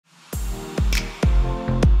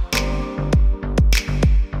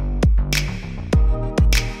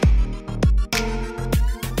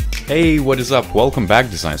Hey, what is up? Welcome back,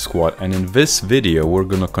 Design Squad, and in this video we're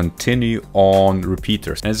gonna continue on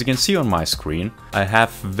repeaters. As you can see on my screen, I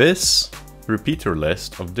have this repeater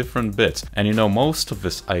list of different bits, and you know, most of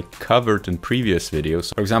this I covered in previous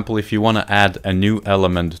videos. For example, if you want to add a new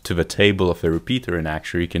element to the table of a repeater in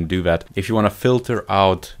Axure, you can do that. If you want to filter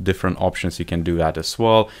out different options, you can do that as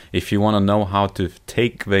well. If you want to know how to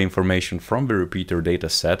take the information from the repeater data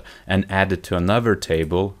set and add it to another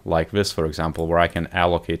table, like this, for example, where I can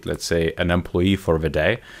allocate, let's say, an employee for the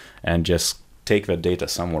day and just take that data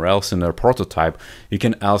somewhere else in their prototype, you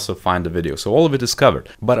can also find the video. So all of it is covered.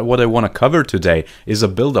 But what I want to cover today is a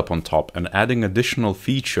build-up on top and adding additional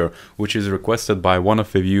feature, which is requested by one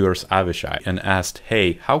of the viewers, Avishai, and asked,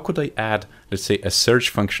 hey, how could I add, let's say, a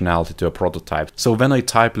search functionality to a prototype? So when I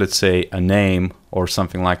type, let's say, a name or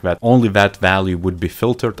something like that, only that value would be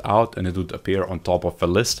filtered out and it would appear on top of the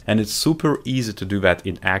list. And it's super easy to do that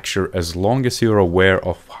in Axure as long as you're aware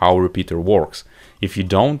of how repeater works. If you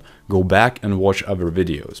don't, go back and watch other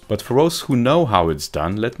videos. But for those who know how it's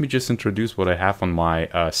done, let me just introduce what I have on my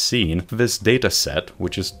scene. This data set,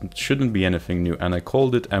 which shouldn't be anything new, and I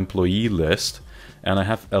called it employee list. And I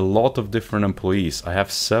have a lot of different employees. I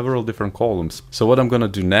have several different columns. So what I'm gonna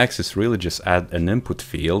do next is really just add an input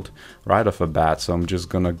field right off the bat. So I'm just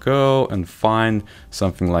gonna go and find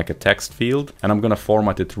something like a text field, and I'm gonna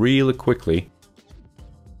format it really quickly.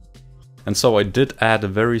 And so I did add a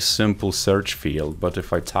very simple search field, but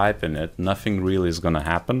if I type in it, nothing really is going to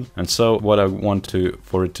happen. And so what I want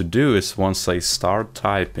for it to do is once I start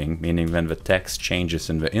typing, meaning when the text changes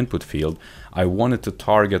in the input field, I want it to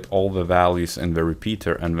target all the values in the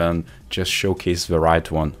repeater and then just showcase the right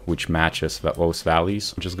one, which matches those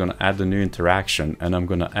values. I'm just going to add a new interaction, and I'm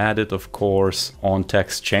going to add it, of course, on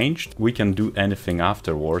text changed. We can do anything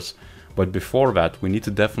afterwards. But before that, we need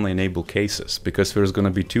to definitely enable cases, because there's going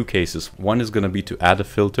to be two cases. One is going to be to add a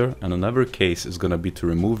filter, and another case is going to be to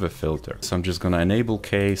remove a filter. So I'm just going to enable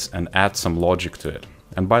case and add some logic to it.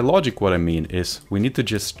 And by logic, what I mean is we need to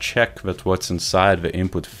just check that what's inside the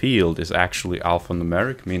input field is actually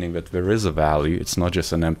alphanumeric, meaning that there is a value. It's not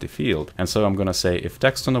just an empty field. And so I'm going to say if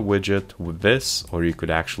text on a widget with this, or you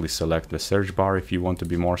could actually select the search bar if you want to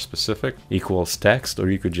be more specific, equals text,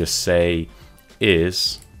 or you could just say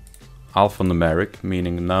is alphanumeric,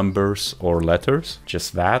 meaning numbers or letters,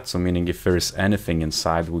 just that. So meaning if there is anything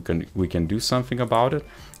inside, we can do something about it.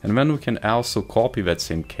 And then we can also copy that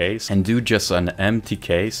same case and do just an empty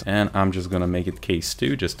case. And I'm just gonna make it case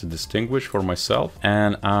 2 just to distinguish for myself.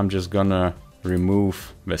 And I'm just gonna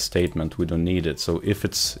remove the statement. We don't need it. So if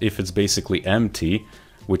it's basically empty,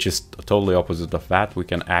 which is totally opposite of that, we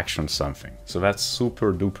can action something. So that's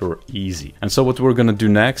super duper easy. And so what we're gonna do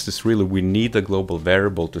next is really we need a global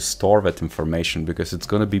variable to store that information, because it's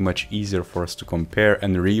gonna be much easier for us to compare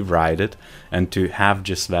and rewrite it and to have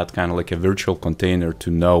just that kind of like a virtual container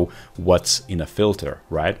to know what's in a filter,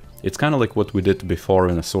 right? It's kind of like what we did before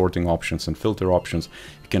in the sorting options and filter options.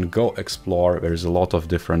 You can go explore. There's a lot of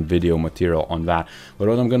different video material on that. But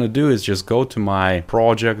what I'm going to do is just go to my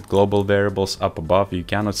project, global variables up above. You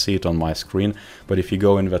cannot see it on my screen, but if you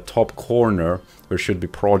go in the top corner, there should be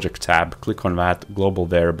project tab. Click on that, global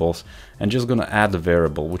variables, and just going to add a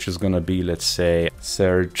variable, which is going to be, let's say,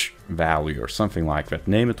 search value or something like that.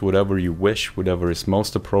 Name it whatever you wish, whatever is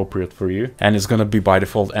most appropriate for you. And it's going to be by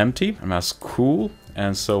default empty, and that's cool.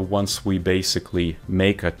 And so once we basically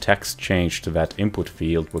make a text change to that input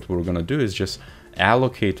field, what we're going to do is just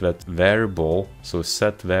allocate that variable, so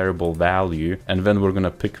set variable value, and then we're going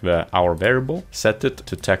to pick our variable, set it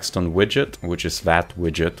to text on widget, which is that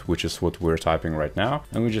widget, which is what we're typing right now,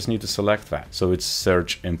 and we just need to select that. So it's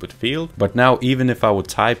search input field. But now even if I would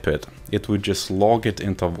type it, it would just log it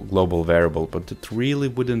into a global variable, but it really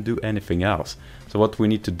wouldn't do anything else. So what we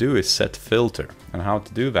need to do is set filter. And how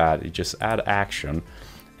to do that, you just add action.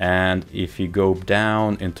 And if you go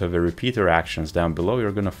down into the repeater actions down below,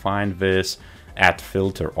 you're going to find this add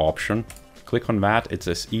filter option. Click on that. It's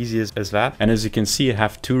as easy as that. And as you can see, I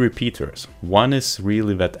have two repeaters. One is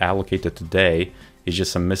really that allocated today. It's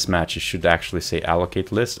just a mismatch. It should actually say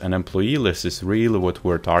allocate list, and employee list is really what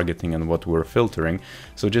we're targeting and what we're filtering.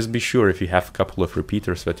 So just be sure if you have a couple of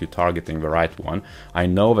repeaters that you're targeting the right one. I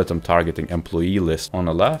know that I'm targeting employee list on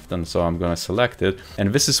the left, and so I'm going to select it.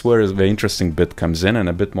 And this is where the interesting bit comes in, and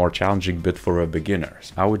a bit more challenging bit for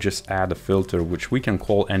beginners. I would just add a filter, which we can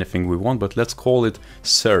call anything we want, but let's call it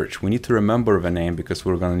search. We need to remember the name because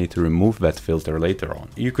we're going to need to remove that filter later on.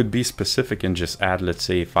 You could be specific and just add, let's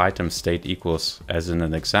say, if item state equals, as in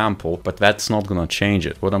an example, but that's not going to change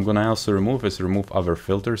it. What I'm going to also remove is remove other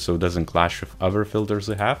filters, so it doesn't clash with other filters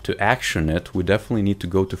I have. To action it, we definitely need to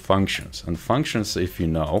go to functions. And functions, if you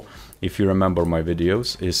know, if you remember my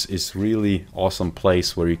videos, is really awesome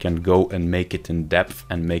place where you can go and make it in depth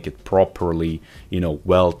and make it properly, you know,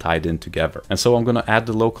 well tied in together. And so I'm going to add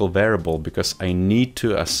the local variable because I need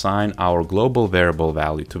to assign our global variable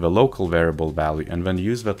value to the local variable value and then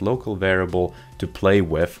use that local variable to play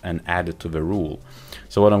with and add it to the rule.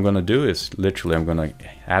 So what I'm going to do is literally I'm going to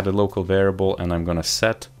add a local variable and I'm going to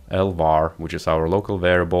set lvar, which is our local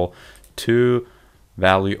variable, to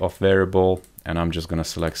value of variable, and I'm just going to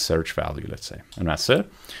select search value, let's say, and that's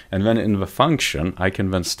it. And then in the function, I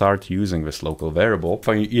can then start using this local variable.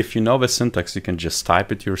 If you know the syntax, you can just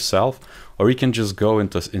type it yourself, or you can just go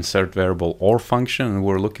into insert variable or function, and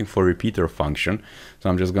we're looking for repeater function. So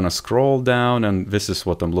I'm just going to scroll down, and this is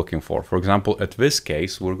what I'm looking for. For example, at this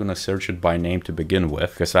case, we're going to search it by name to begin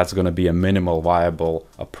with, because that's going to be a minimal viable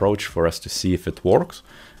approach for us to see if it works.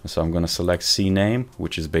 So I'm going to select CNAME,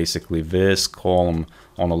 which is basically this column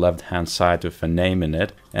on the left hand side with a name in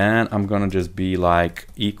it, and I'm going to just be like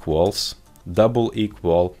equals. Double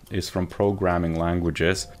equal is from programming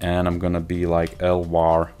languages, and I'm going to be like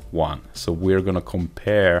lvar1. So we're going to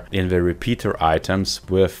compare in the repeater items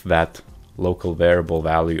with that local variable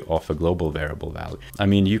value of a global variable value. I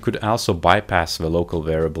mean, you could also bypass the local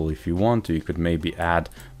variable if you want to. You could maybe add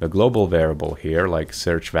the global variable here, like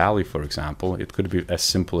search value, for example. It could be as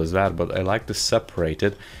simple as that, but I like to separate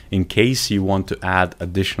it in case you want to add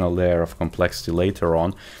additional layer of complexity later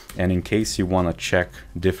on, and in case you want to check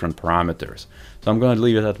different parameters. So I'm going to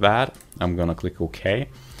leave it at that. I'm going to click OK,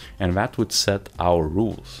 and that would set our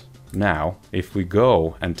rules. Now, if we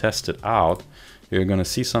go and test it out, you're going to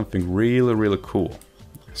see something really cool.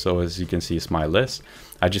 So as you can see, it's my list.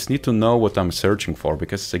 I just need to know what I'm searching for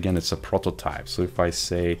because, again, it's a prototype. So if I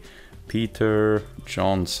say Peter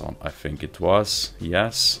Johnson, I think it was,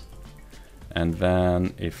 yes. And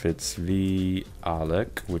then if it's V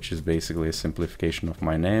Alec, which is basically a simplification of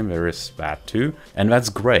my name, there is that too. And that's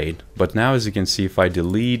great. But now, as you can see, if I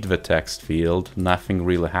delete the text field, nothing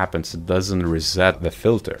really happens. It doesn't reset the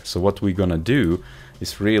filter. So what we're going to do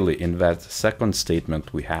is really in that second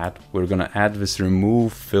statement we had, we're going to add this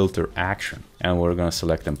remove filter action, and we're going to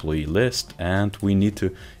select employee list, and we need to,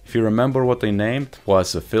 if you remember what I named,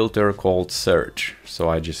 was a filter called search. So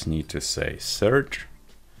I just need to say search,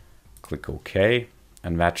 click OK,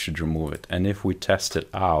 and that should remove it. And if we test it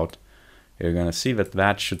out, you're going to see that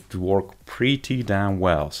that should work pretty damn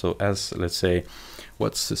well. So as, let's say,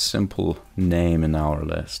 what's the simple name in our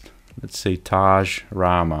list? Let's say Taj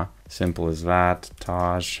Rama. Simple as that,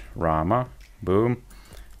 Taj Rama, boom.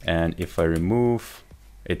 And if I remove,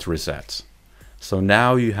 it resets. So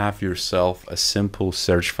now you have yourself a simple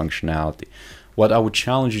search functionality. What I would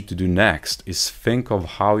challenge you to do next is think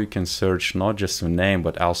of how you can search not just the name,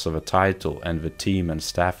 but also the title and the team and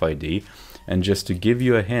staff ID. And just to give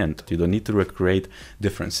you a hint, you don't need to recreate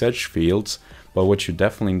different search fields, but what you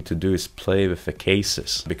definitely need to do is play with the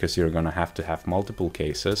cases, because you're going to have multiple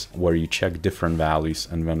cases where you check different values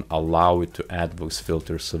and then allow it to add those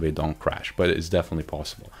filters so they don't crash. But it's definitely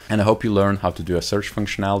possible. And I hope you learn how to do a search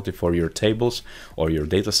functionality for your tables or your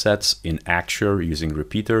data sets in Axure using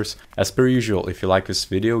repeaters. As per usual, if you like this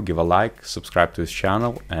video, give a like, subscribe to this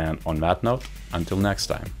channel, and on that note, until next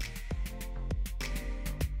time.